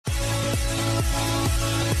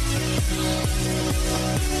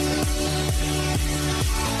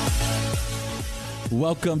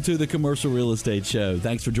Welcome to the Commercial Real Estate Show.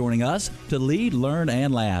 Thanks for joining us to lead, learn,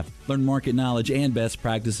 and laugh. Learn market knowledge and best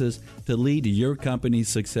practices to lead to your company's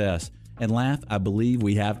success. And laugh, I believe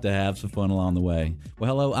we have to have some fun along the way. Well,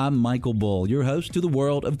 hello, I'm Michael Bull, your host to the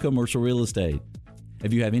world of commercial real estate.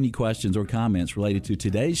 If you have any questions or comments related to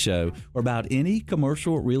today's show or about any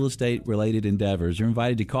commercial real estate related endeavors, you're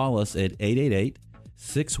invited to call us at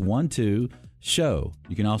 888-612-SHOW.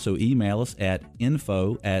 You can also email us at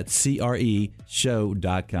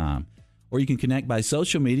info@creshow.com. Or you can connect by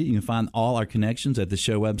social media. You can find all our connections at the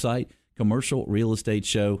show website,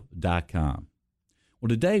 commercialrealestateshow.com. Well,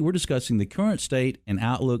 today we're discussing the current state and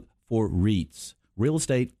outlook for REITs, real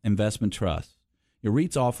estate investment trusts. Your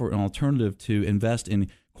REITs offer an alternative to invest in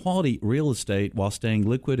quality real estate while staying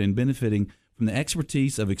liquid and benefiting from the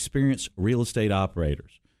expertise of experienced real estate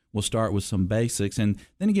operators. We'll start with some basics and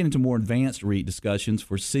then get into more advanced REIT discussions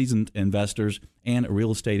for seasoned investors and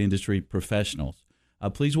real estate industry professionals.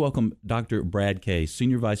 Please welcome Dr. Brad Case,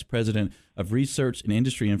 Senior Vice President of Research and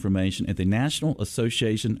Industry Information at the National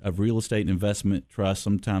Association of Real Estate Investment Trusts,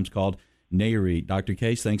 sometimes called NAREIT. Dr.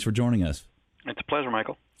 Case, thanks for joining us. It's a pleasure,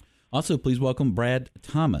 Michael. Also, please welcome Brad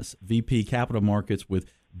Thomas, VP Capital Markets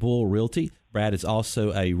with Bull Realty. Brad is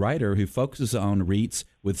also a writer who focuses on REITs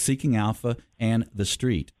with Seeking Alpha and The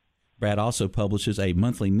Street. Brad also publishes a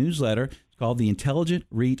monthly newsletter called The Intelligent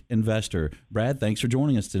REIT Investor. Brad, thanks for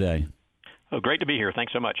joining us today. Oh, great to be here.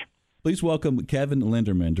 Thanks so much. Please welcome Kevin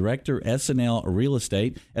Linderman, Director, SNL Real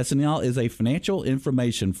Estate. SNL is a financial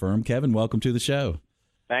information firm. Kevin, welcome to the show.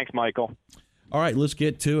 Thanks, Michael. All right, let's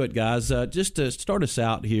get to it, guys. Just to start us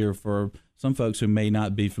out here, for some folks who may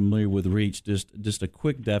not be familiar with REITs, just a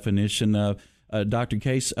quick definition. Dr.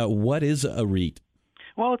 Case, what is a REIT?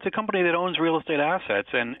 Well, it's a company that owns real estate assets,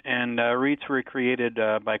 and REITs were created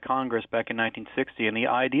by Congress back in 1960, and the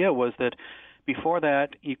idea was that before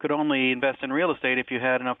that, you could only invest in real estate if you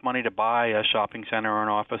had enough money to buy a shopping center or an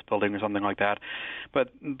office building or something like that.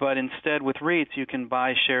 But instead, with REITs, you can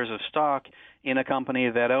buy shares of stock in a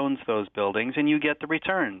company that owns those buildings, and you get the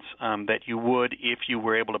returns that you would if you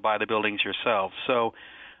were able to buy the buildings yourself. So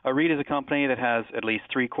a REIT is a company that has at least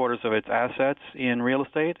three-quarters of its assets in real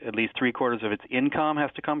estate, at least three-quarters of its income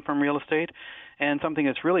has to come from real estate, and something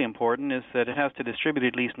that's really important is that it has to distribute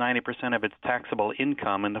at least 90% of its taxable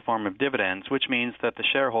income in the form of dividends, which means that the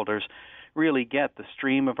shareholders really get the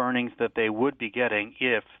stream of earnings that they would be getting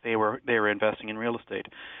if they were investing in real estate.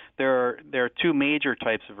 There are two major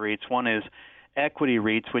types of REITs. One is equity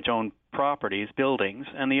REITs, which own properties, buildings,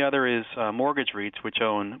 and the other is mortgage REITs, which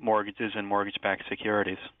own mortgages and mortgage-backed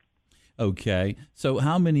securities. Okay. So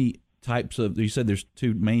how many types of, you said there's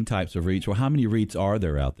two main types of REITs. Well, how many REITs are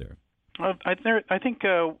there out there? I think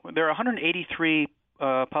there are 183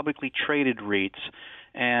 publicly traded REITs,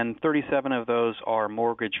 and 37 of those are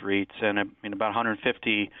mortgage REITs, and about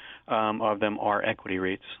 150 of them are equity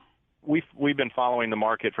REITs. We've been following the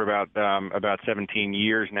market for about 17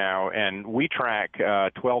 years now, and we track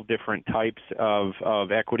 12 different types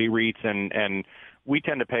of equity REITs, and we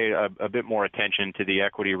tend to pay a bit more attention to the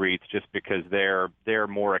equity REITs just because they're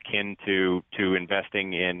more akin to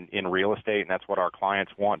investing in real estate, and that's what our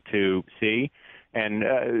clients want to see. And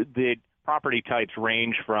the property types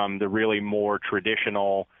range from the really more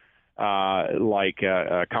traditional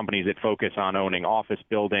companies that focus on owning office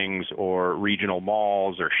buildings or regional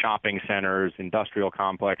malls or shopping centers, industrial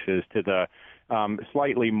complexes, to the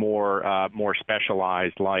slightly more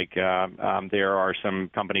specialized, there are some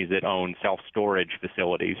companies that own self-storage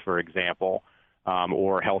facilities, for example,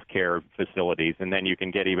 or healthcare facilities. And then you can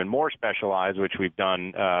get even more specialized, which we've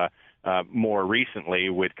done more recently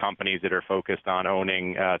with companies that are focused on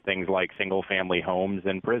owning things like single-family homes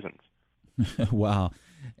and prisons. Wow.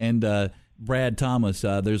 And Brad Thomas,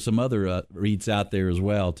 there's some other REITs out there as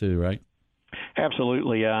well, too, right?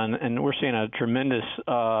 Absolutely, and we're seeing a tremendous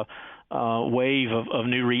wave of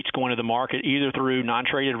new REITs going to the market, either through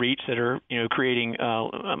non-traded REITs that are creating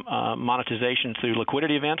monetization through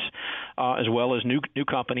liquidity events, as well as new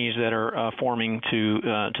companies that are forming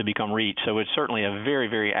to become REITs. So it's certainly a very,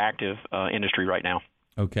 very active industry right now.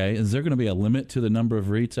 Okay, is there going to be a limit to the number of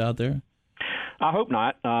REITs out there? I hope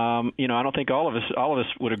not. I don't think all of us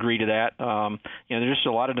would agree to that. There's just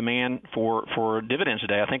a lot of demand for dividends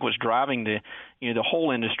today. I think what's driving the whole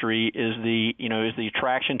industry is the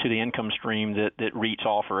attraction to the income stream that REITs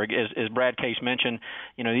offer. As Brad Case mentioned,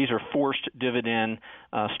 these are forced dividend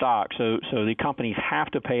stocks, so the companies have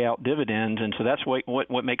to pay out dividends, and so that's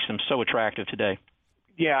what makes them so attractive today.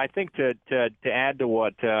 Yeah, I think to add to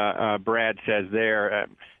what Brad says there,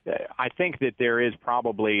 I think that there is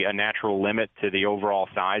probably a natural limit to the overall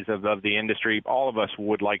size of the industry. All of us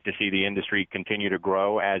would like to see the industry continue to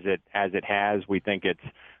grow as it has. We think it's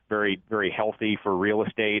very, very healthy for real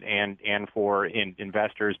estate and for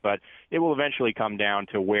investors, but it will eventually come down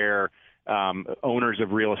to where owners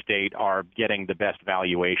of real estate are getting the best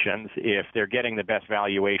valuations. If they're getting the best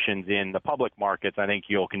valuations in the public markets, I think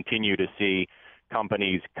you'll continue to see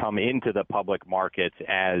companies come into the public markets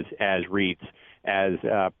as REITs. As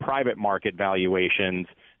private market valuations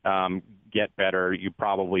get better, you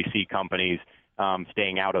probably see companies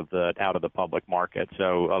staying out of the public market.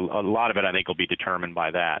 So a lot of it, I think, will be determined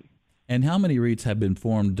by that. And how many REITs have been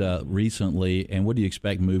formed recently, and what do you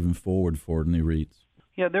expect moving forward for new REITs?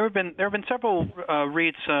 Yeah, there have been several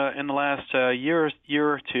REITs in the last year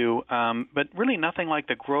or two, but really nothing like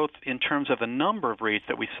the growth in terms of the number of REITs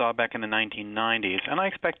that we saw back in the 1990s. And I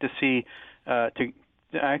expect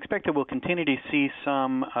that we'll continue to see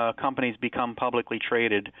some companies become publicly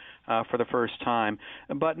traded for the first time,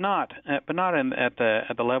 but not at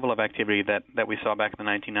the level of activity that we saw back in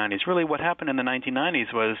the 1990s. Really, what happened in the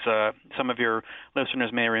 1990s was some of your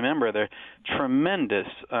listeners may remember the tremendous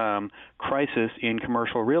crisis in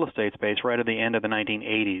commercial real estate space right at the end of the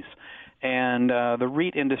 1980s. And the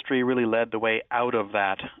REIT industry really led the way out of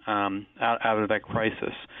that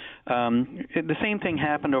crisis. The same thing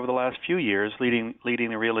happened over the last few years, leading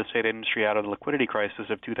the real estate industry out of the liquidity crisis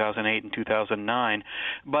of 2008 and 2009.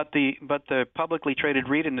 But the publicly traded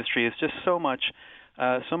REIT industry is just so much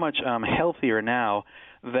healthier now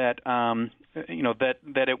that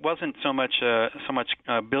that it wasn't so much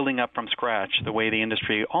building up from scratch the way the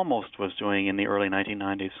industry almost was doing in the early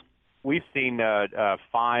 1990s. We've seen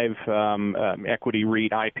 5 equity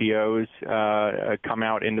REIT IPOs come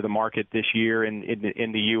out into the market this year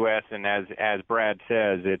in the U.S. And as Brad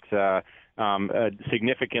says, it's a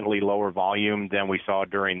significantly lower volume than we saw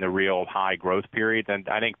during the real high growth periods. And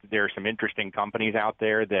I think there are some interesting companies out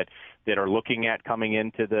there that are looking at coming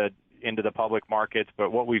into the public markets.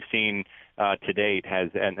 But what we've seen to date has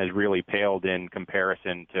really paled in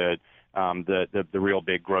comparison to the real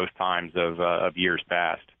big growth times of years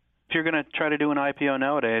past. If you're going to try to do an IPO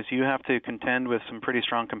nowadays, you have to contend with some pretty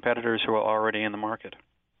strong competitors who are already in the market.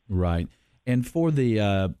 Right. And for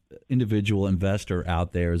the individual investor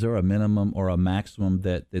out there, is there a minimum or a maximum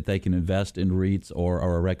that they can invest in REITs, or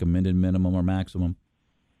a recommended minimum or maximum?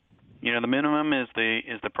 You know, the minimum is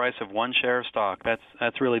the price of one share of stock.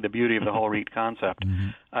 That's really the beauty of the whole REIT concept.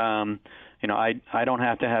 Mm-hmm. I don't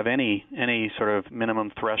have to have any sort of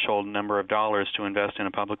minimum threshold number of dollars to invest in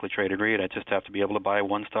a publicly traded REIT. I just have to be able to buy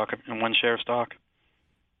one share of stock.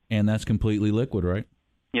 And that's completely liquid, right?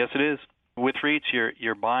 Yes, it is. With REITs,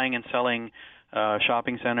 you're buying and selling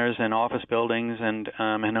shopping centers and office buildings and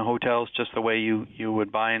hotels just the way you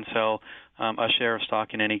would buy and sell a share of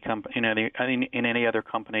stock in any any other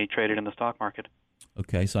company traded in the stock market.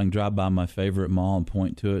 Okay, so I can drive by my favorite mall and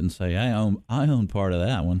point to it and say, I own part of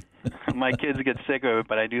that one. My kids get sick of it,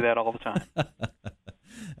 but I do that all the time.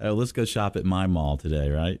 Let's go shop at my mall today,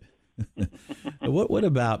 right? What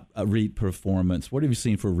about REIT performance? What have you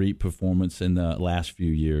seen for REIT performance in the last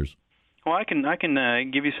few years? Well, I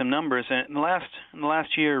can give you some numbers. In the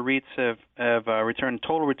last year, REITs have returned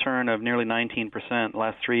total return of nearly 19%. The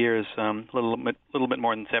last 3 years, a little bit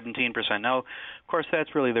more than 17%. Now, of course,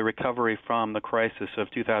 that's really the recovery from the crisis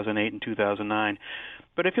of 2008 and 2009.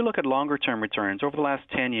 But if you look at longer-term returns over the last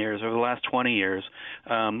 10 years, over the last 20 years,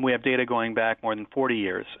 we have data going back more than 40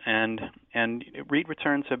 years, and REIT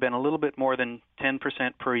returns have been a little bit more than 10%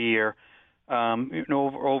 per year,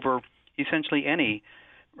 over essentially any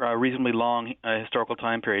reasonably long historical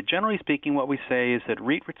time period. Generally speaking, what we say is that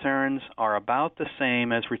REIT returns are about the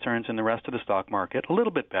same as returns in the rest of the stock market, a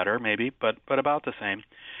little bit better maybe, but about the same.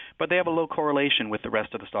 But they have a low correlation with the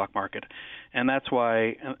rest of the stock market, and that's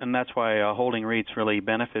why holding REITs really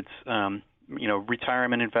benefits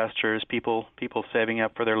retirement investors, people saving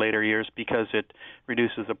up for their later years, because it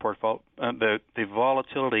reduces the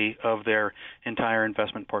volatility of their entire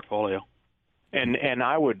investment portfolio. And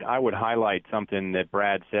I would highlight something that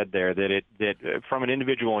Brad said there, that from an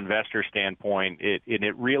individual investor standpoint,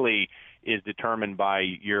 it really is determined by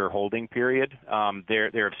your holding period. There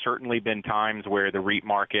have certainly been times where the REIT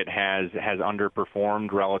market has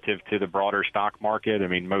underperformed relative to the broader stock market. I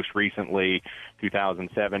mean, most recently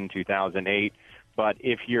 2007, 2008. But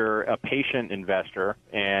if you're a patient investor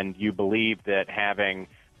and you believe that having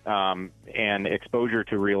and exposure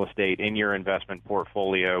to real estate in your investment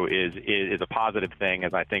portfolio is a positive thing,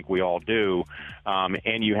 as I think we all do,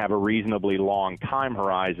 and you have a reasonably long time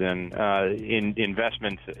horizon, in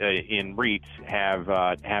investments in REITs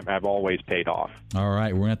have always paid off. All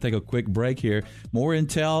right, we're going to take a quick break here. More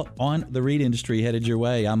intel on the REIT industry headed your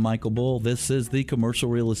way. I'm Michael Bull. This is the Commercial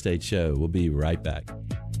Real Estate Show. We'll be right back.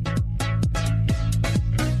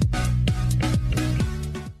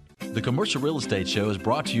 The Commercial Real Estate Show is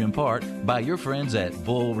brought to you in part by your friends at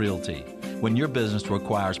Bull Realty. When your business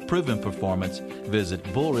requires proven performance, visit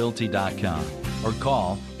bullrealty.com or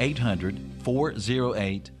call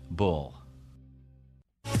 800-408-BULL.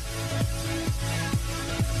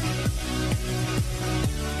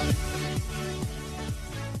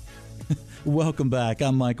 Welcome back.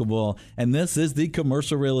 I'm Michael Bull, and this is the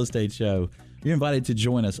Commercial Real Estate Show. You're invited to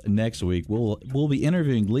join us next week. We'll be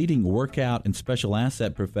interviewing leading workout and special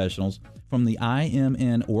asset professionals from the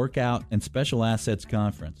IMN Workout and Special Assets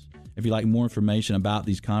Conference. If you'd like more information about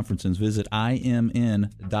these conferences, visit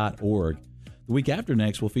imn.org. The week after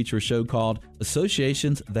next, we'll feature a show called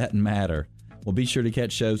Associations That Matter. We'll be sure to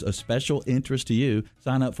catch shows of special interest to you.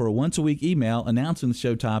 Sign up for a once-a-week email announcing the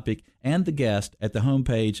show topic and the guest at the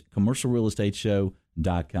homepage,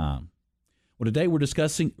 commercialrealestateshow.com. Well, today we're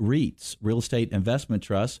discussing REITs, Real Estate Investment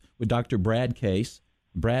Trusts, with Dr. Brad Case,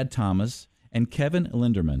 Brad Thomas, and Kevin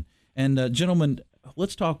Linderman. And gentlemen,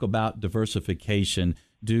 let's talk about diversification.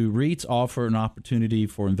 Do REITs offer an opportunity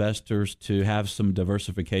for investors to have some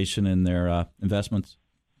diversification in their investments?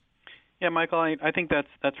 Yeah, Michael, I think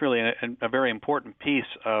that's really a very important piece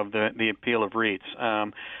of the appeal of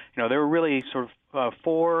REITs. There are really sort of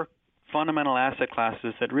four fundamental asset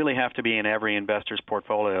classes that really have to be in every investor's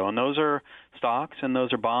portfolio, and those are stocks, and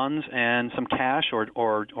those are bonds, and some cash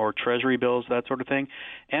or treasury bills, that sort of thing,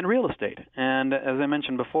 and real estate. And as I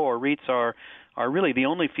mentioned before, REITs are really the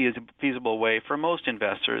only feasible way for most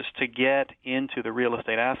investors to get into the real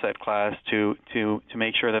estate asset class to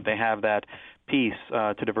make sure that they have that piece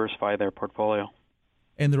to diversify their portfolio.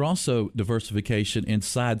 And there are also diversification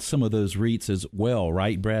inside some of those REITs as well,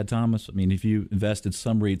 right, Brad Thomas? I mean, if you invested,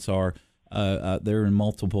 some REITs are they're in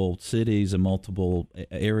multiple cities and multiple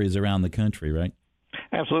areas around the country, right?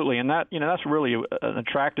 Absolutely, and that's really an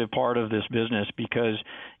attractive part of this business, because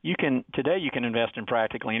today you can invest in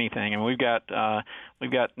practically anything, and we've got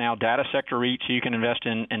now data sector REITs, so you can invest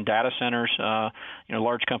in data centers.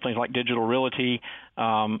 Large companies like Digital Realty.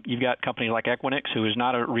 You've got companies like Equinix, who is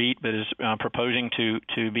not a REIT but is proposing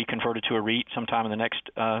to be converted to a REIT sometime in the next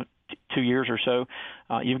 2 years or so.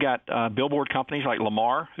 You've got billboard companies like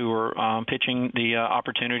Lamar, who are pitching the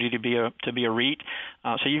opportunity to be a REIT.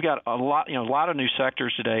 So you've got a lot of new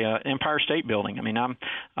sectors today. Empire State Building. I mean, I'm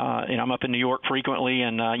up in New York frequently,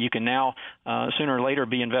 and you can now sooner or later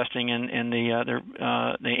be investing in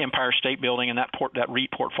the Empire State Building and that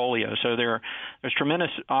REIT portfolio. So there's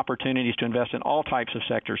tremendous opportunities to invest in all types of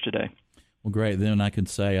sectors today. Well, great. Then I can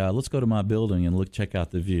say, let's go to my building and check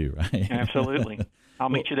out the view, right? Absolutely. I'll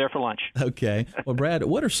meet you there for lunch. Okay. Well, Brad,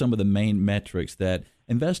 what are some of the main metrics that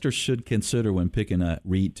investors should consider when picking a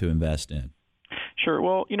REIT to invest in? Sure.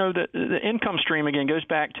 Well, the income stream, again, goes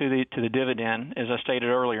back to the dividend, as I stated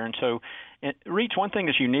earlier. And so REITs, one thing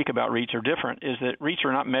that's unique about REITs or different is that REITs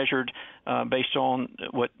are not measured based on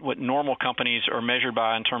what normal companies are measured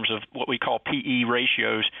by in terms of what we call PE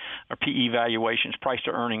ratios or PE valuations, price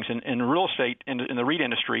to earnings. In real estate, in the REIT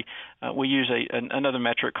industry, we use another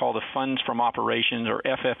metric called the funds from operations, or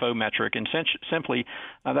FFO metric. And simply,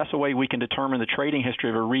 that's the way we can determine the trading history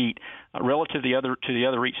of a REIT relative to the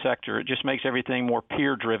other REIT sector. It just makes everything more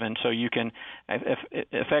peer-driven, so you can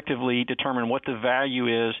effectively determine what the value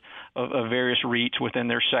is of various REITs within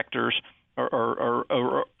their sectors or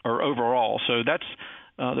overall. So that's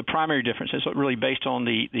the primary difference. Is really based on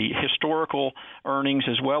the historical earnings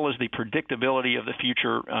as well as the predictability of the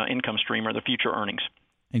future income stream or the future earnings.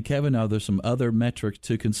 And Kevin, are there some other metrics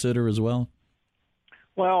to consider as well?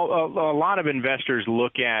 Well, a lot of investors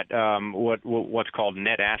look at what's called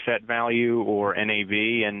net asset value, or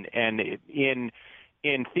NAV, and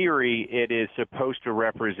in theory, it is supposed to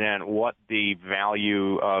represent what the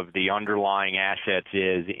value of the underlying assets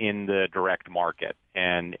is in the direct market,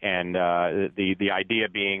 and the idea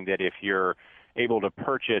being that if you're able to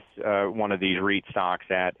purchase one of these REIT stocks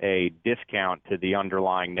at a discount to the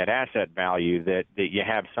underlying net asset value, that you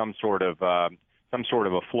have some sort of a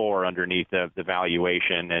floor underneath the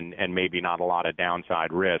valuation, and maybe not a lot of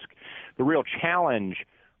downside risk. The real challenge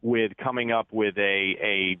with coming up with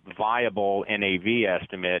a viable NAV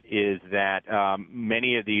estimate is that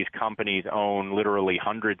many of these companies own literally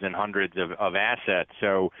hundreds and hundreds of assets.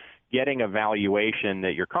 So getting a valuation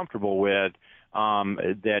that you're comfortable with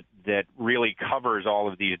that really covers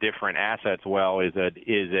all of these different assets well is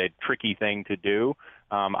a tricky thing to do.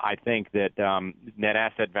 I think that net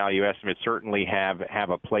asset value estimates certainly have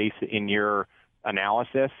a place in your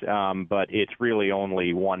analysis, but it's really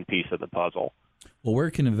only one piece of the puzzle. Well,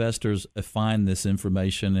 where can investors find this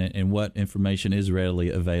information, and what information is readily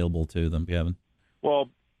available to them, Kevin? Well,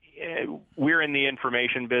 we're in the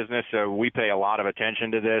information business, so we pay a lot of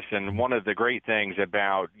attention to this. And one of the great things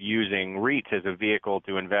about using REITs as a vehicle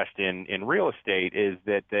to invest in real estate is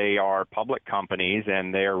that they are public companies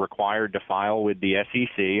and they are required to file with the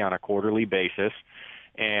SEC on a quarterly basis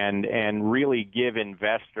and really give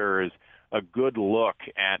investors a good look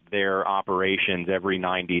at their operations every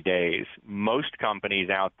 90 days. Most companies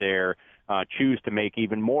out there choose to make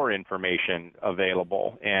even more information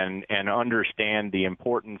available and understand the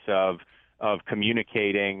importance of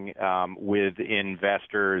communicating with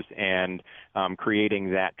investors and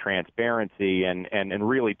creating that transparency and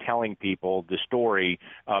really telling people the story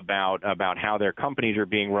about how their companies are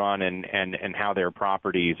being run and how their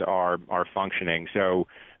properties are functioning. So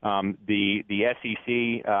the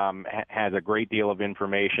SEC has a great deal of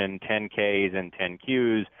information, 10Ks and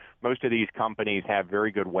 10Qs. Most of these companies have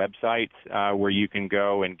very good websites where you can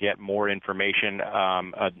go and get more information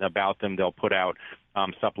about them. They'll put out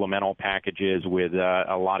supplemental packages with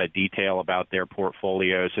a lot of detail about their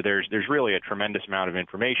portfolio. So there's really a tremendous amount of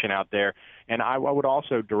information out there. And I would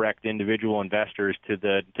also direct individual investors to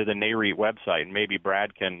the NAREIT website, and maybe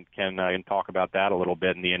Brad can talk about that a little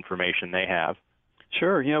bit and the information they have.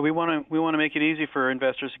 Sure. Yeah, we want to make it easy for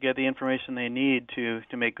investors to get the information they need to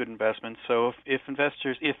make good investments. So if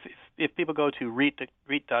people go to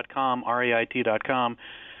REIT.com, REIT.com,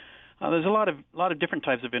 there's a lot of different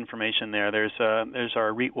types of information there. There's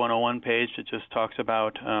our REIT 101 page that just talks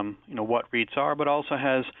about what REITs are, but also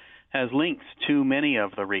has links to many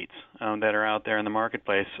of the REITs that are out there in the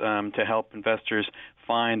marketplace to help investors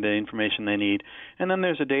find the information they need. And then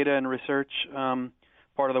there's a data and research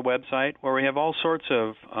part of the website where we have all sorts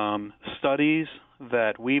of studies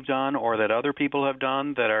that we've done or that other people have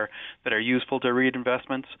done that are useful to REIT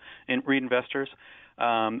investors.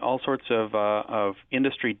 All sorts of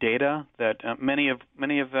industry data that many of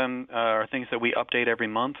them are things that we update every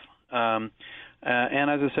month. And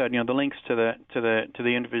as I said, the links to the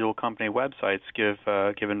individual company websites give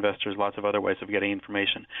investors lots of other ways of getting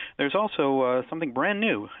information. There's also something brand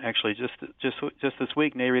new, actually. Just this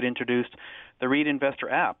week, NAREIT introduced the REIT Investor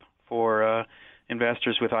app for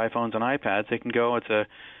investors with iPhones and iPads. They can go. It's a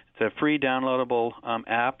free downloadable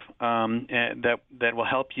app that will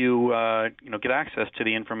help you get access to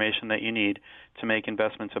the information that you need to make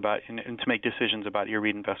investments and to make decisions about your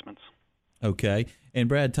REIT investments. Okay. And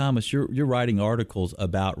Brad Thomas, you're writing articles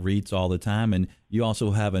about REITs all the time, and you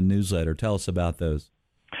also have a newsletter. Tell us about those.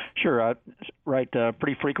 Sure. I write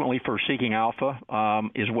pretty frequently for Seeking Alpha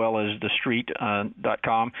as well as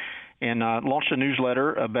TheStreet.com. And launched a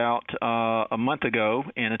newsletter about a month ago,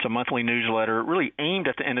 and it's a monthly newsletter really aimed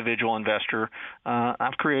at the individual investor.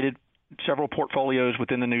 I've created several portfolios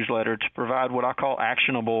within the newsletter to provide what I call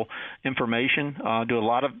actionable information. Do a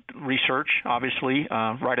lot of research, obviously,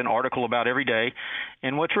 write an article about every day.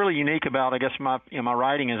 And what's really unique about, I guess, my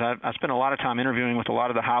writing is I spend a lot of time interviewing with a lot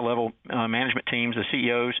of the high-level management teams, the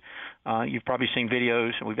CEOs. You've probably seen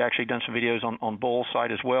videos, and we've actually done some videos on Bull's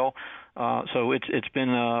site as well. So it's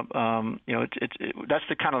been that's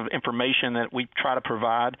the kind of information that we try to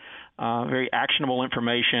provide, very actionable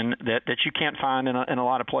information that you can't find in a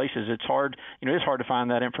lot of places. It's hard, it's hard to find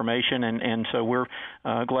that information, and so we're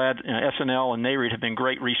glad SNL and NAREIT have been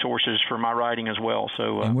great resources for my writing as well.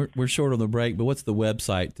 So and we're short on the break, but what's the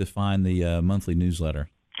website to find the monthly newsletter?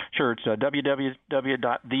 Sure, it's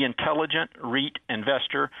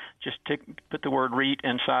www.theintelligentreinvestor. Just put the word REIT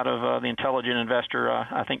inside of The Intelligent Investor.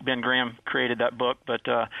 I think Ben Graham created that book, but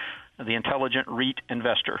The Intelligent REIT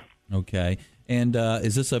Investor. Okay. And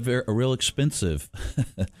is this a real expensive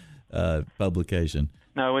publication?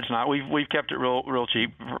 No, it's not. We've kept it real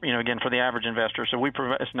cheap. Again, for the average investor. So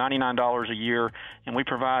it's $99 a year, and we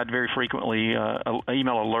provide very frequently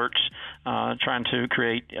email alerts, trying to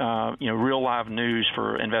create real live news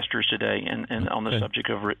for investors today, and on the subject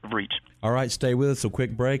of REITs. All right, stay with us. A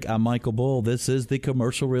quick break. I'm Michael Bull. This is the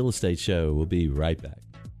Commercial Real Estate Show. We'll be right back.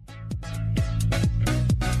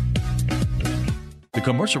 The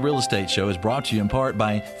Commercial Real Estate Show is brought to you in part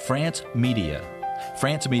by France Media.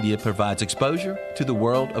 France Media provides exposure to the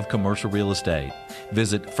world of commercial real estate.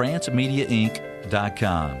 Visit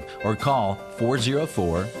francemediainc.com or call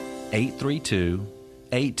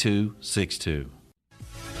 404-832-8262.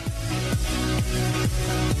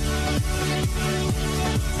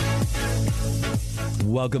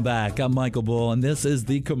 Welcome back. I'm Michael Bull, and this is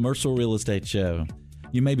the Commercial Real Estate Show.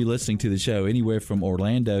 You may be listening to the show anywhere from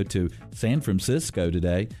Orlando to San Francisco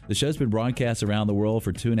today. The show's been broadcast around the world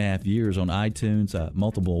for 2.5 years on iTunes,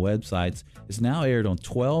 multiple websites. It's now aired on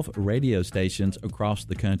 12 radio stations across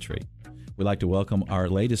the country. We'd like to welcome our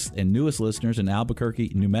latest and newest listeners in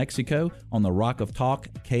Albuquerque, New Mexico on the Rock of Talk,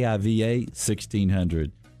 KIVA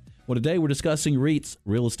 1600. Well, today we're discussing REITs,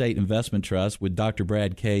 Real Estate Investment Trust, with Dr.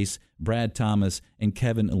 Brad Case, Brad Thomas, and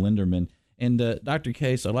Kevin Linderman. And Dr.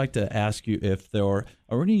 Case, I'd like to ask you if there are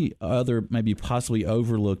any other maybe possibly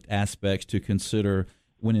overlooked aspects to consider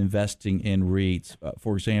when investing in REITs.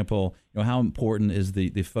 For example, how important is the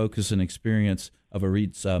focus and experience of a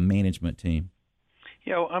REIT's management team?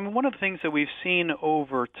 One of the things that we've seen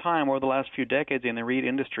over time, over the last few decades in the REIT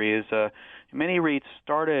industry, is many REITs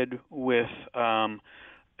started with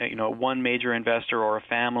one major investor or a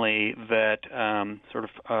family that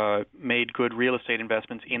made good real estate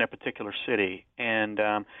investments in a particular city, and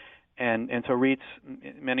so REITs,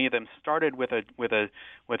 many of them started with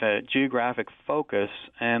a geographic focus,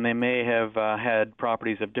 and they may have had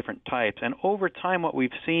properties of different types. And over time, what we've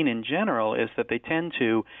seen in general is that they tend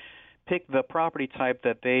to pick the property type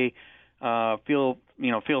that they feel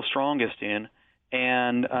strongest in,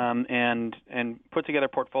 and put together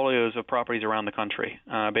portfolios of properties around the country.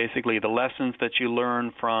 Basically, the lessons that you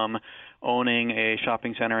learn from owning a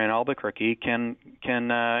shopping center in Albuquerque can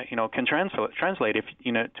translate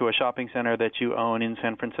to a shopping center that you own in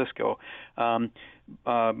San Francisco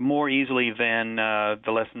more easily than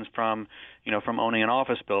the lessons from owning an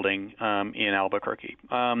office building in Albuquerque.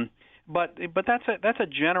 But that's a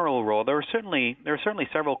general rule. There are certainly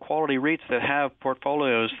several quality REITs that have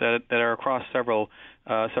portfolios that are across several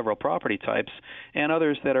property types, and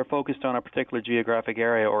others that are focused on a particular geographic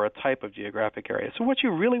area or a type of geographic area. So what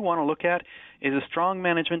you really want to look at is a strong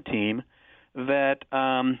management team that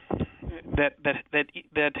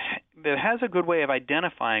has a good way of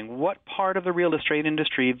identifying what part of the real estate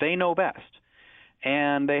industry they know best.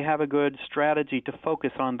 And they have a good strategy to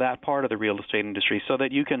focus on that part of the real estate industry, so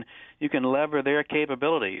that you can lever their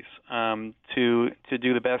capabilities to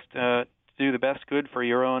do the best good for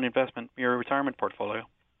your own investment, your retirement portfolio.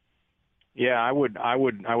 Yeah, I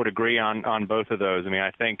would agree on both of those. I mean,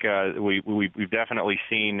 I think we've definitely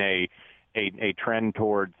seen a trend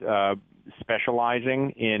towards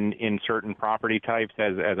specializing in certain property types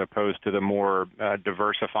as opposed to the more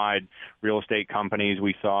diversified real estate companies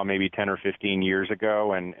we saw maybe 10 or 15 years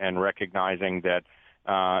ago, and recognizing that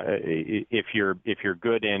if you're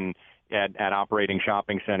good at operating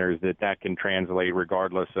shopping centers, that can translate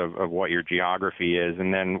regardless of what your geography is.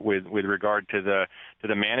 And then with regard to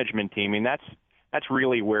the management team, I mean, that's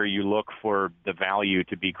really where you look for the value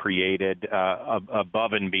to be created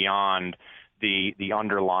above and beyond the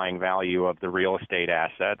underlying value of the real estate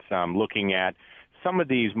assets. Looking at some of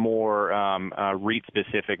these more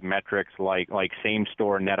REIT-specific metrics like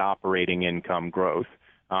same-store net operating income growth,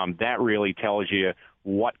 that really tells you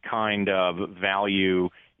what kind of value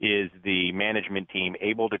is the management team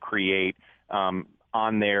able to create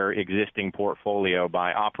on their existing portfolio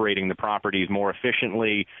by operating the properties more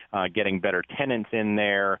efficiently, getting better tenants in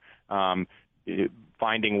there,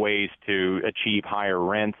 finding ways to achieve higher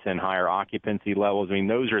rents and higher occupancy levels. I mean,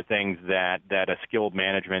 those are things that a skilled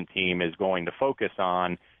management team is going to focus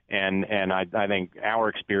on. And I think our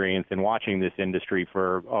experience in watching this industry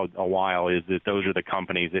for a while is that those are the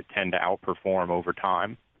companies that tend to outperform over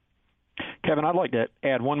time. Kevin, I'd like to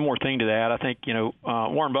add one more thing to that. I think,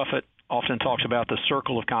 Warren Buffett often talks about the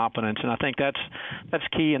circle of competence, and I think that's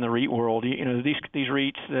key in the REIT world. These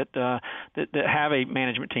REITs that have a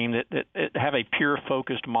management team that have a pure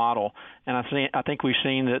focused model, and I think we've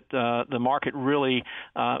seen that the market really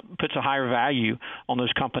puts a higher value on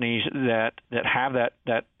those companies that have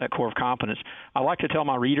that core of competence. I like to tell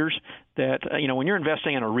my readers that when you're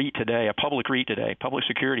investing in a REIT today, a public REIT today, public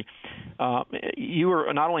security, you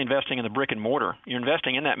are not only investing in the brick and mortar, you're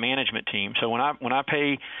investing in that management team. So when I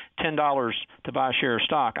pay $10 to buy a share of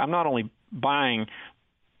stock, I'm not only buying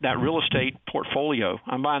that real estate portfolio,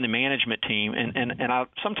 I'm buying the management team, and I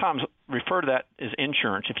sometimes refer to that as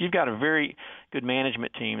insurance. If you've got a very good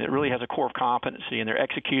management team that really has a core of competency and they're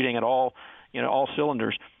executing at all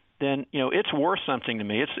cylinders, then it's worth something to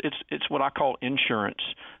me. It's what I call insurance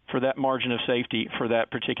for that margin of safety for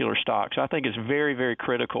that particular stock. So I think it's very, very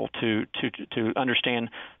critical to understand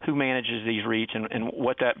who manages these REITs and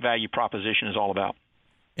what that value proposition is all about.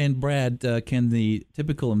 And Brad, can the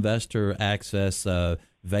typical investor access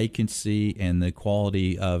vacancy and the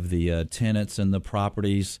quality of the tenants and the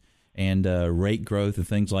properties and rate growth and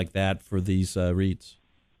things like that for these REITs?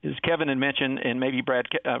 as Kevin had mentioned, and maybe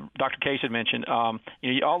Dr. Case had mentioned,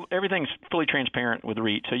 everything's fully transparent with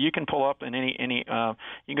REIT. So you can pull up in any you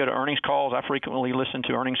can go to earnings calls. I frequently listen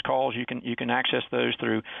to earnings calls. You can access those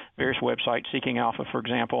through various websites, Seeking Alpha, for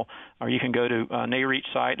example, or you can go to NAREIT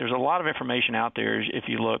site. There's a lot of information out there if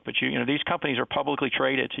you look. But these companies are publicly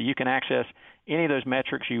traded, so you can access any of those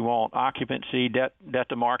metrics you want: occupancy, debt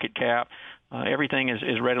to market cap. Everything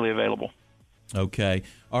is readily available. Okay.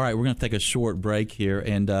 All right, we're going to take a short break here.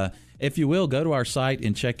 And if you will, go to our site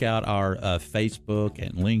and check out our Facebook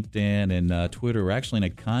and LinkedIn and Twitter. We're actually in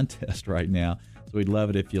a contest right now. So we'd love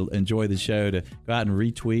it if you'll enjoy the show to go out and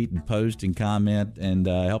retweet and post and comment and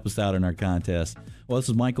help us out in our contest. Well, this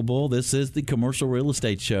is Michael Bull. This is the Commercial Real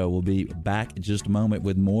Estate Show. We'll be back in just a moment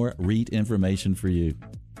with more REIT information for you.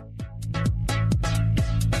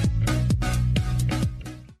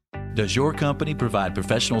 Does your company provide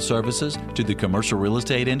professional services to the commercial real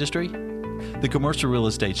estate industry? The Commercial Real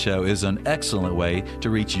Estate Show is an excellent way to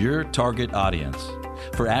reach your target audience.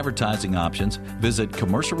 For advertising options, visit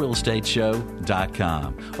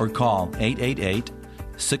commercialrealestateshow.com or call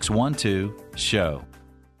 888-612-SHOW.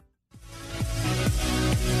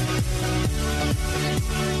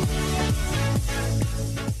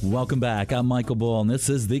 Welcome back. I'm Michael Bull, and this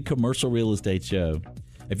is the Commercial Real Estate Show.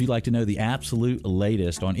 If you'd like to know the absolute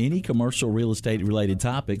latest on any commercial real estate-related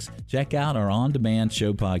topics, check out our on-demand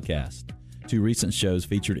show podcast. 2 recent shows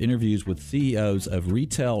featured interviews with CEOs of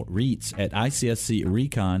retail REITs at ICSC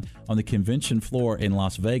Recon on the convention floor in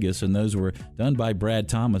Las Vegas, and those were done by Brad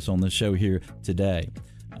Thomas on the show here today.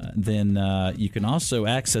 Then you can also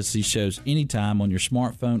access these shows anytime on your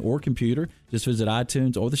smartphone or computer. Just visit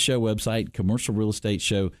iTunes or the show website,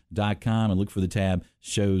 commercialrealestateshow.com, and look for the tab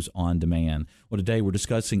Shows on Demand. Well, today we're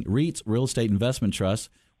discussing REITs, Real Estate Investment Trusts,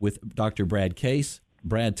 with Dr. Brad Case,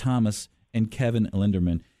 Brad Thomas, and Kevin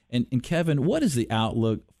Linderman. And Kevin, what is the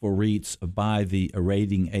outlook for REITs by the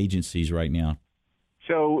rating agencies right now?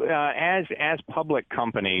 So as public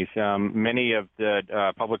companies, many of the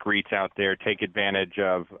public REITs out there take advantage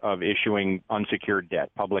of issuing unsecured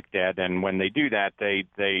debt, public debt, and when they do that, they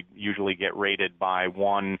usually get rated by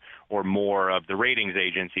one or more of the ratings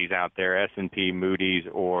agencies out there, S&P, Moody's,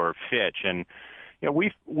 or Fitch. And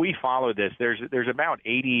we follow this. There's about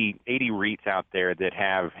 80 REITs out there that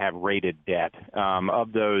have rated debt.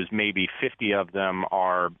 Of those, maybe 50 of them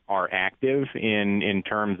are active in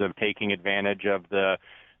terms of taking advantage of the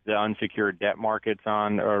unsecured debt markets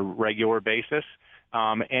on a regular basis.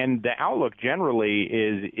 And the outlook generally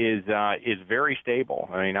is very stable.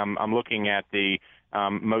 I mean, I'm looking at the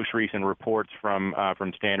most recent reports from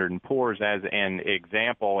Standard & Poor's as an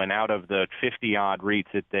example, and out of the 50-odd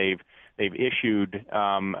REITs that they've issued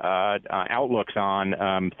outlooks on,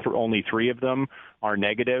 only 3 of them are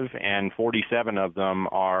negative, and 47 of them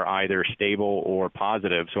are either stable or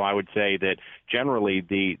positive. So I would say that generally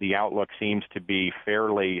the outlook seems to be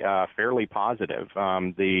fairly positive.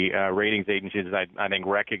 The ratings agencies, I think,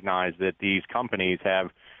 recognize that these companies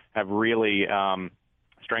have really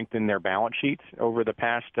strengthened their balance sheets over the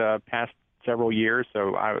past several years.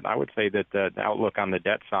 So I would say that the outlook on the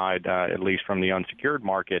debt side, at least from the unsecured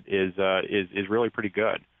market, is really pretty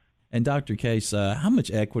good. And Dr. Case, how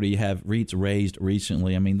much equity have REITs raised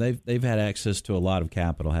recently? I mean, they've had access to a lot of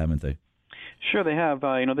capital, haven't they? Sure, they have.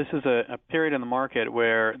 This is a period in the market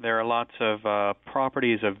where there are lots of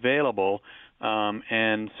properties available,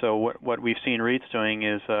 and so what we've seen REITs doing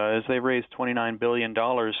is they've raised $29 billion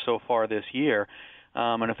so far this year,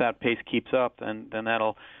 and if that pace keeps up, then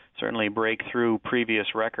that'll certainly break through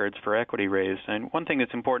previous records for equity raised. And one thing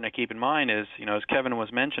that's important to keep in mind is, as Kevin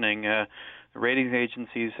was mentioning, the ratings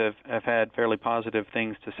agencies have had fairly positive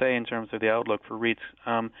things to say in terms of the outlook for REITs.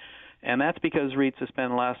 And that's because REITs have spent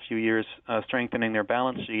the last few years strengthening their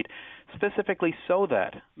balance sheet, specifically so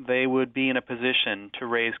that they would be in a position to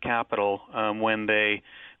raise capital when it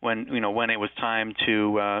was time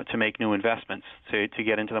to make new investments, to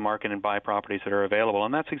get into the market and buy properties that are available.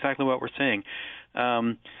 And that's exactly what we're seeing.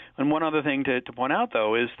 And one other thing to point out,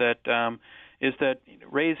 though, is that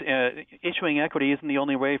issuing equity isn't the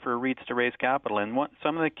only way for REITs to raise capital. In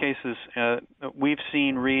some of the cases, we've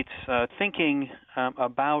seen REITs thinking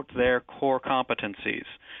about their core competencies.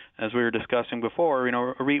 As we were discussing before,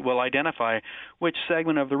 a REIT will identify which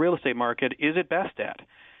segment of the real estate market is it best at.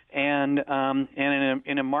 And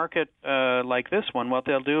in a market like this one, what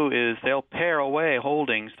they'll do is they'll pare away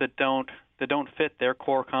holdings that don't that don't fit their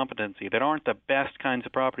core competency, that aren't the best kinds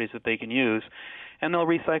of properties that they can use, and they'll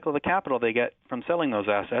recycle the capital they get from selling those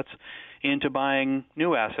assets into buying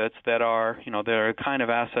new assets that are, they're a kind of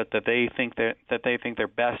asset that they think they're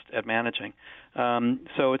best at managing.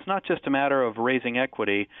 So it's not just a matter of raising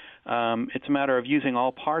equity; it's a matter of using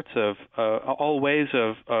all parts of all ways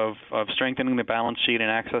of strengthening the balance sheet and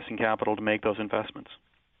accessing capital to make those investments.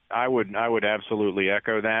 I would absolutely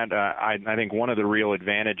echo that. I think one of the real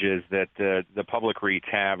advantages that the public REITs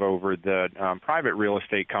have over the private real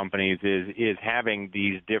estate companies is having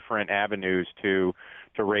these different avenues to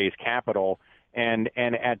raise capital. And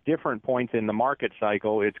at different points in the market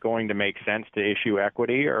cycle, it's going to make sense to issue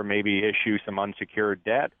equity or maybe issue some unsecured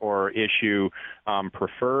debt or issue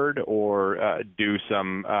preferred or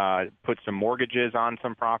put some mortgages on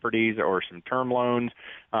some properties or some term loans.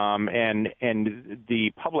 And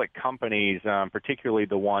the public companies, particularly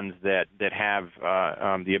the ones that have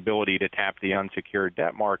the ability to tap the unsecured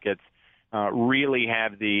debt markets, really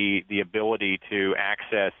have the ability to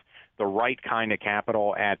access the right kind of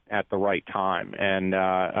capital at the right time. And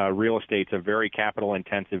real estate's a very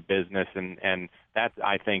capital-intensive business, and that,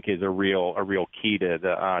 I think, is a real key to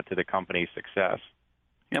the company's success.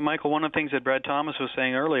 Yeah, Michael, one of the things that Brad Thomas was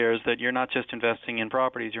saying earlier is that you're not just investing in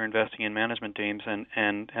properties, you're investing in management teams,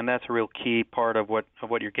 and that's a real key part of what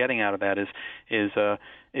you're getting out of that is the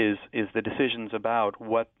decisions about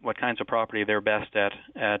what kinds of property they're best at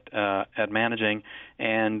managing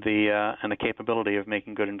and the capability of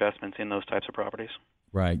making good investments in those types of properties.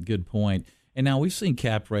 Right, good point. And now we've seen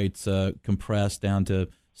cap rates compress down to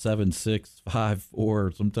 7, 6, 5,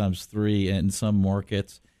 4, sometimes 3 in some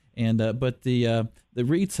markets. And but the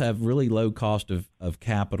REITs have really low cost of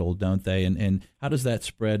capital, don't they? And how does that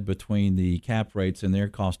spread between the cap rates and their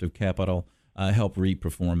cost of capital help REIT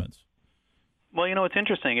performance? Well, it's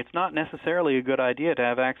interesting. It's not necessarily a good idea to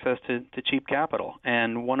have access to cheap capital.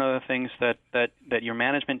 And one of the things that your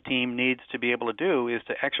management team needs to be able to do is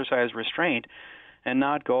to exercise restraint and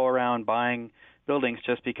not go around buying buildings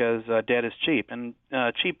just because debt is cheap. And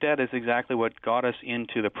cheap debt is exactly what got us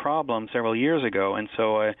into the problem several years ago. And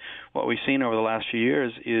so what we've seen over the last few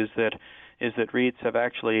years is that REITs have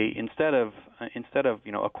actually, instead of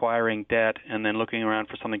acquiring debt and then looking around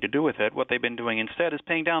for something to do with it, what they've been doing instead is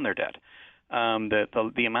paying down their debt.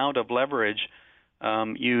 The amount of leverage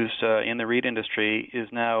used in the REIT industry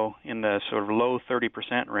is now in the sort of low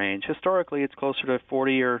 30% range. Historically, it's closer to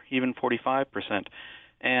 40 or even 45%.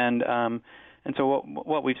 And so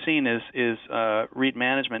what we've seen is REIT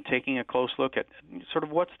management taking a close look at sort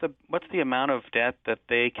of what's the amount of debt that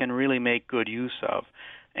they can really make good use of,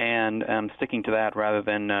 and sticking to that rather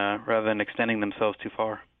than extending themselves too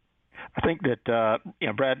far. I think that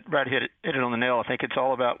Brad hit it on the nail. I think it's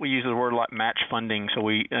all about, we use the word like match funding. So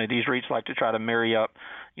these REITs like to try to marry up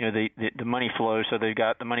the money flow, so they've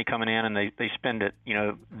got the money coming in and they spend it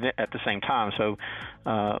at the same time. So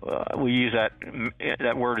we use that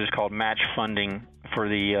word is called match funding for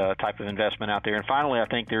the type of investment out there. And finally, I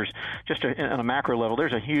think there's just on a macro level,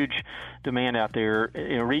 there's a huge demand out there.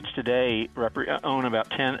 REITs today own about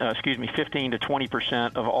 15 to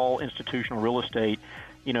 20% of all institutional real estate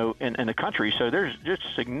in the country. So there's just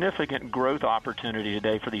significant growth opportunity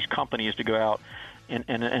today for these companies to go out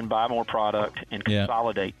and buy more product and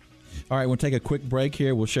consolidate. All right, we'll take a quick break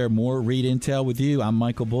here. We'll share more REIT intel with you. I'm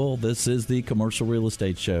Michael Bull. This is the Commercial Real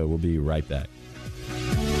Estate Show. We'll be right back.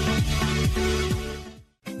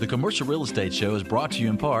 The Commercial Real Estate Show is brought to you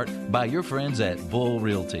in part by your friends at Bull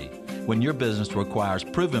Realty. When your business requires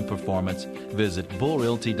proven performance, visit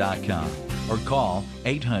bullrealty.com or call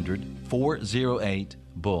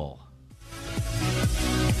 800-408-BULL.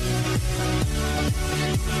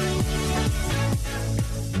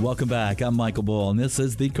 Welcome back. I'm Michael Bull, and this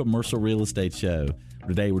is the Commercial Real Estate Show.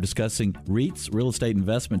 Today we're discussing REITs, Real Estate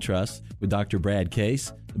Investment Trusts, with Dr. Brad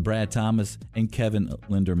Case, Brad Thomas, and Kevin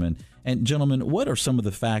Linderman. And gentlemen, what are some of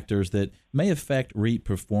the factors that may affect REIT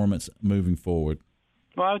performance moving forward?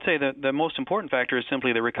 Well, I would say that the most important factor is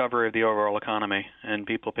simply the recovery of the overall economy, and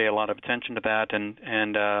people pay a lot of attention to that. And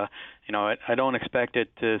I don't expect it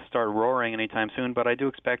to start roaring anytime soon, but I do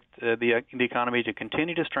expect the economy to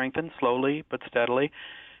continue to strengthen slowly but steadily,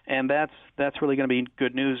 and that's really going to be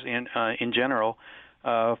good news in general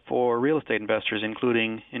for real estate investors,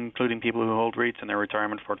 including people who hold REITs in their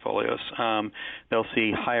retirement portfolios. They'll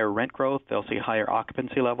see higher rent growth, they'll see higher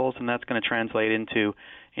occupancy levels, and that's going to translate into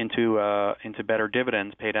better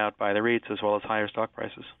dividends paid out by the REITs as well as higher stock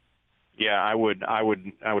prices. Yeah, I would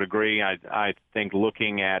agree. I think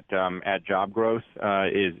looking at job growth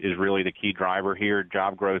is really the key driver here.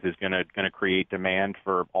 Job growth is going to create demand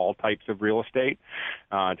for all types of real estate.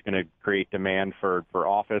 It's going to create demand for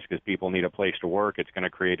office because people need a place to work. It's going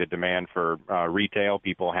to create a demand for retail.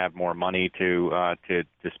 People have more money to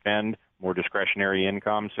spend, more discretionary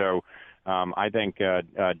income. So I think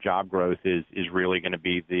job growth is really going to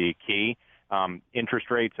be the key.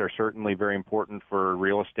 Interest rates are certainly very important for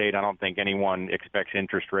real estate. I don't think anyone expects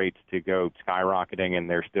interest rates to go skyrocketing, and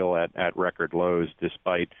they're still at record lows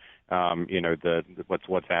despite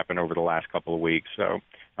what's happened over the last couple of weeks. So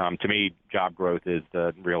to me, job growth is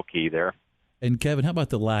the real key there. And Kevin, how about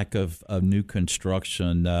the lack of new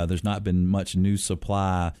construction? There's not been much new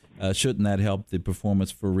supply. Shouldn't that help the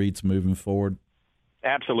performance for REITs moving forward?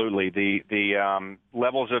 Absolutely. The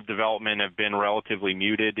levels of development have been relatively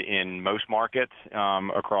muted in most markets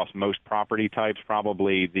across most property types.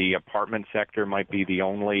 Probably the apartment sector might be the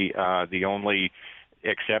only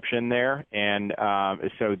exception there, and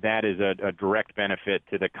so that is a direct benefit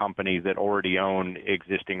to the companies that already own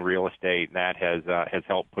existing real estate. That has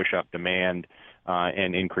helped push up demand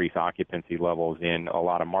and increase occupancy levels in a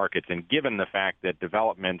lot of markets. And given the fact that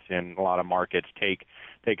developments in a lot of markets take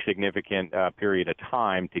significant period of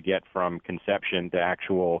time to get from conception to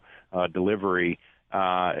actual delivery,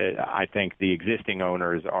 I think the existing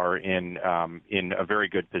owners are in a very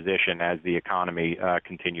good position as the economy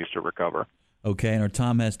continues to recover. Okay, and our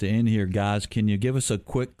time has to end here, guys. Can you give us a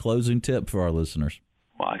quick closing tip for our listeners?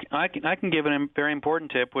 Well, I can give a very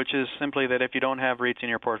important tip, which is simply that if you don't have REITs in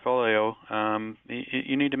your portfolio,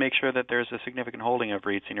 you need to make sure that there's a significant holding of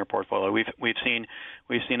REITs in your portfolio. We've seen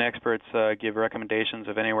experts give recommendations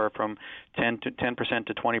of anywhere from 10% to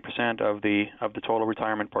 20% of the total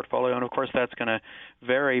retirement portfolio, and of course that's going to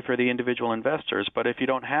vary for the individual investors. But if you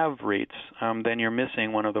don't have REITs, then you're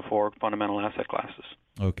missing one of the four fundamental asset classes.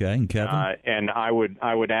 Okay, and Kevin? And I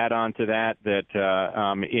would add on to that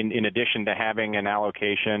in addition to having an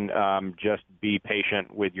allocation, just be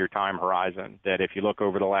patient with your time horizon. That if you look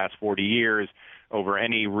over the last 40 years, over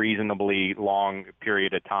any reasonably long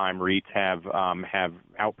period of time, REITs have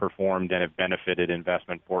outperformed and have benefited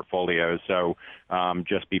investment portfolios. So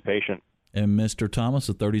just be patient. And Mr. Thomas,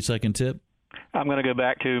 a 30-second tip? I'm going to go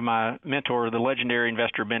back to my mentor, the legendary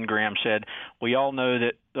investor Ben Graham said, we all know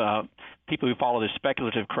that people who follow the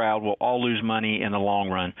speculative crowd will all lose money in the long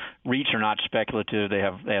run. REITs are not speculative. They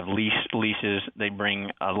have leases. They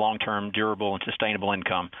bring a long-term, durable, and sustainable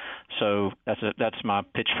income. So that's my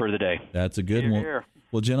pitch for the day. That's a good one. Here.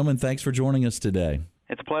 Well, gentlemen, thanks for joining us today.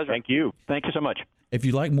 It's a pleasure. Thank you. Thank you so much. If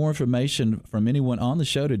you'd like more information from anyone on the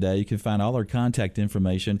show today, you can find all our contact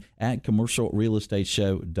information at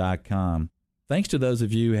commercialrealestateshow.com. Thanks to those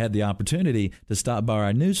of you who had the opportunity to stop by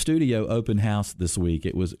our new studio open house this week.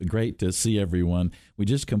 It was great to see everyone. We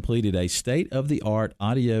just completed a state-of-the-art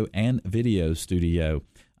audio and video studio.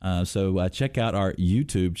 So check out our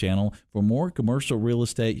YouTube channel for more Commercial Real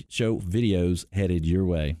Estate Show videos headed your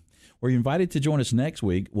way. We're invited to join us next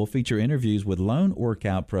week. We'll feature interviews with loan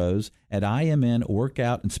workout pros at IMN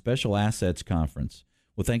Workout and Special Assets Conference.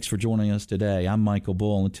 Well, thanks for joining us today. I'm Michael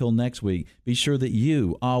Bull. Until next week, be sure that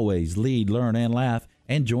you always lead, learn, and laugh,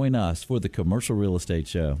 and join us for the Commercial Real Estate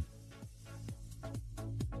Show.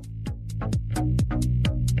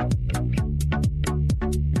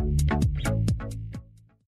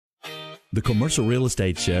 The Commercial Real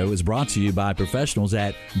Estate Show is brought to you by professionals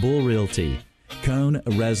at Bull Realty, Cone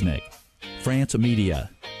Resnick, France Media,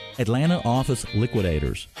 Atlanta Office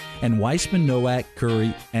Liquidators, and Weissman Nowak,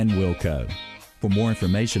 Curry, and Wilco. For more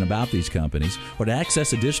information about these companies or to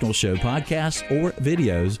access additional show podcasts or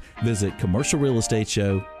videos, visit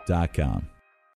commercialrealestateshow.com.